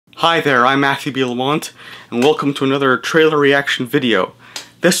Hi there, I'm Matthew B. Lamont, and welcome to another trailer reaction video.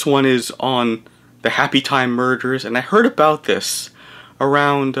 This one is on the Happy Time Murders, and I heard about this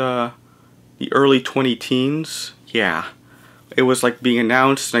around the early 20-teens. Yeah, it was like being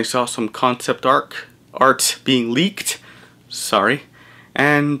announced, and I saw some concept art being leaked. Sorry.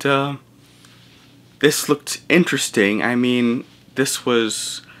 And this looked interesting. I mean, this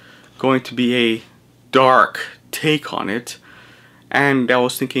was going to be a dark take on it. And I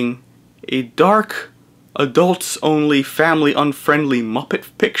was thinking, a dark, adults-only, family-unfriendly Muppet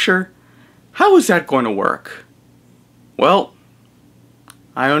picture? How is that going to work? Well,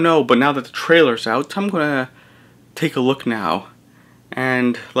 I don't know, but now that the trailer's out, I'm going to take a look now.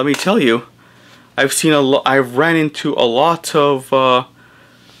 And let me tell you, I've ran into a lot of,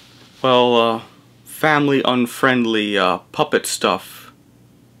 family-unfriendly puppet stuff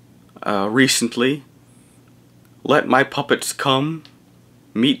recently. Let My Puppets Come,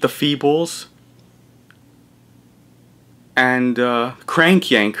 Meet the Feebles, and Crank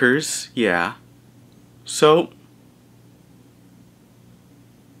Yankers, yeah. So,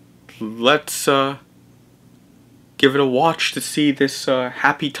 let's give it a watch to see this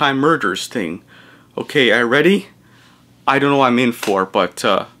Happy Time Murders thing. Okay, are you ready? I don't know what I'm in for, but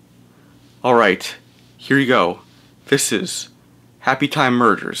alright, here you go. This is Happy Time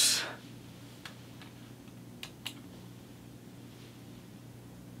Murders.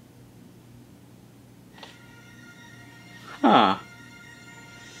 Huh. I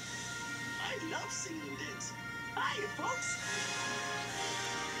love singing this. Hi, folks.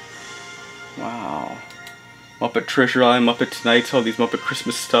 Wow. Muppet Treasure Island, Muppet Tonight, all these Muppet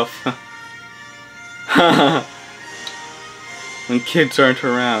Christmas stuff. When kids aren't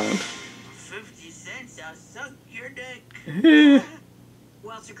around. 50 cents, I'll suck your dick.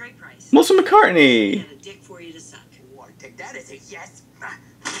 Well, it's a great price. Melissa McCartney. And a dick for you to suck. Oh, I take that as a yes.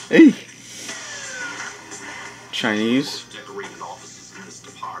 Hey. Chinese. Decorated offices in this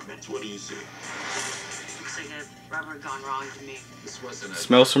department. What do you see? Looks like a rubber gone wrong to me. This wasn't a...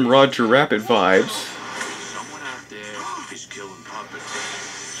 Smell some Roger Rabbit vibes. Someone out there is killing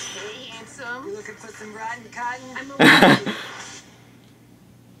puppets. Hey, handsome. You looking for some rotten cotton? I'm a woman.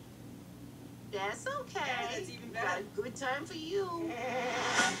 That's okay. That's even Got better. a good time for you.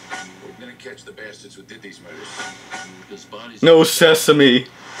 We're gonna catch the bastards who did these murders. This body's... No Sesame.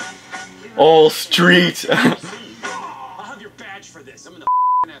 All Street. I'll have your badge for this. I'm in the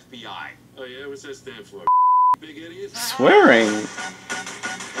FBI. Oh yeah, what's that stand for? Big idiot? Swearing.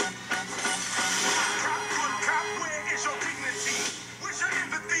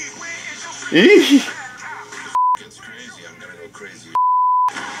 Eee. It's crazy. I'm gonna go crazy.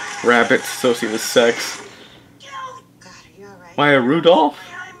 Rabbits associated with sex. God, are you alright? Why, a Rudolph?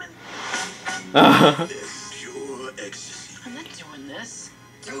 This pure ecstasy. I'm not doing this.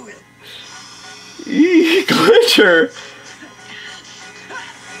 Do it. Eee, Glitcher.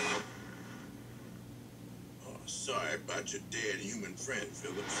 Oh, sorry about your dead human friend,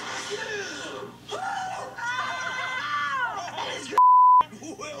 Phillips.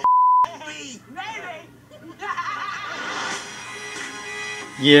 Well, me.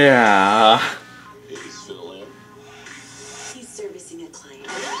 Yeah. Is Phil in? He's servicing a client.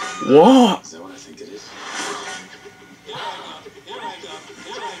 What? Is that what I think it is?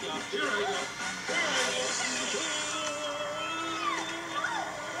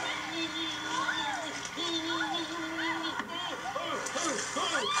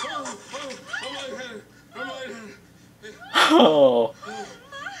 Oh.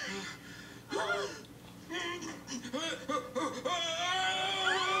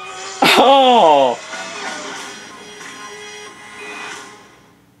 Oh.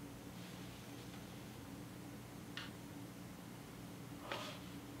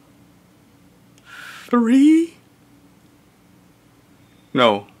 Three?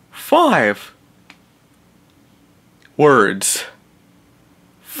 No, 5 words.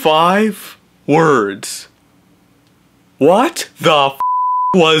 5 words. What the f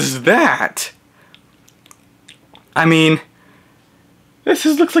was that? I mean,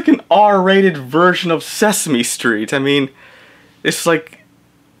 looks like an R-rated version of Sesame Street. I mean, it's like,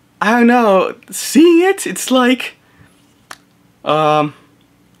 I don't know, seeing it, it's like,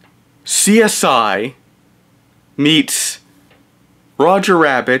 CSI meets Roger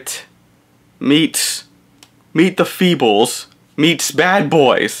Rabbit meets Meet the Feebles meets Bad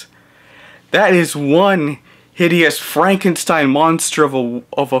Boys. That is one hideous Frankenstein monster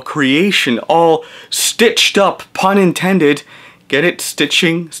of a creation, all stitched up, pun intended. Get it?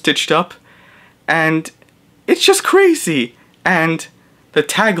 Stitched up. And it's just crazy. And the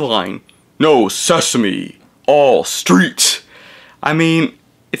tagline, no sesame, all street. I mean,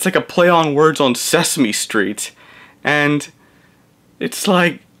 it's like a play on words on Sesame Street, and it's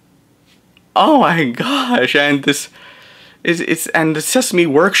like, oh my gosh, and and the Sesame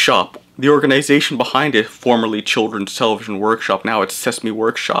Workshop, the organization behind it, formerly Children's Television Workshop, now it's Sesame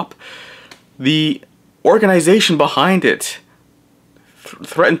Workshop, the organization behind it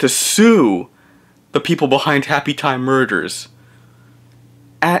threatened to sue the people behind Happy Time Murders.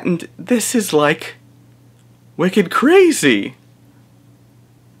 And this is like wicked crazy.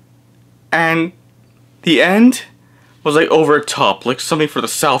 And the end was like over the top, like something for the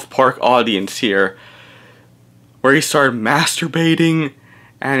South Park audience here, where he started masturbating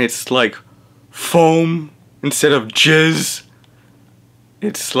and it's like foam instead of jizz.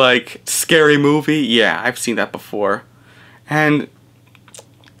 It's like scary movie. Yeah, I've seen that before. And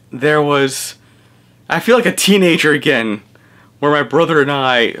there was, I feel like a teenager again, where my brother and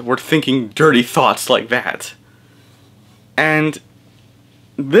I were thinking dirty thoughts like that. And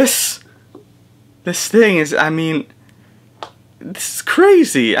this thing is, I mean, this is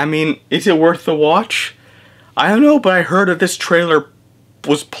crazy. I mean, is it worth the watch? I don't know, but I heard that this trailer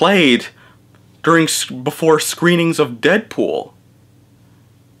was played before screenings of Deadpool.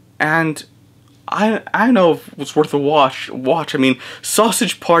 And I don't know if it's worth a watch. I mean,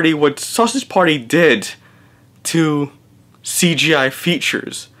 Sausage Party, what Sausage Party did to CGI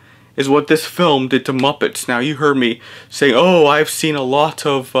features is what this film did to Muppets. Now, you heard me saying, oh, I've seen a lot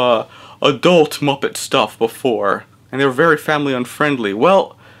of adult Muppet stuff before, and they were very family unfriendly.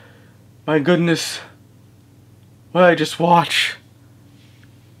 Well, my goodness, what did I just watch?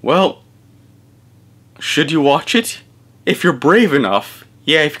 Well, should you watch it? If you're brave enough,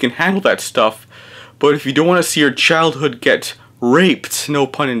 yeah, if you can handle that stuff. But if you don't want to see your childhood get raped, no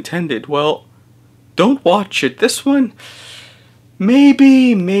pun intended, well, don't watch it. This one,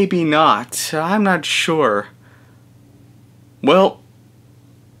 maybe, maybe not. I'm not sure. Well,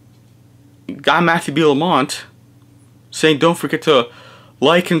 I'm Matthew B. Lamont, saying don't forget to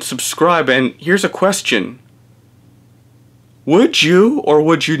like and subscribe. And here's a question. Would you or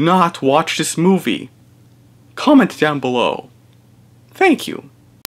would you not watch this movie? Comment down below. Thank you.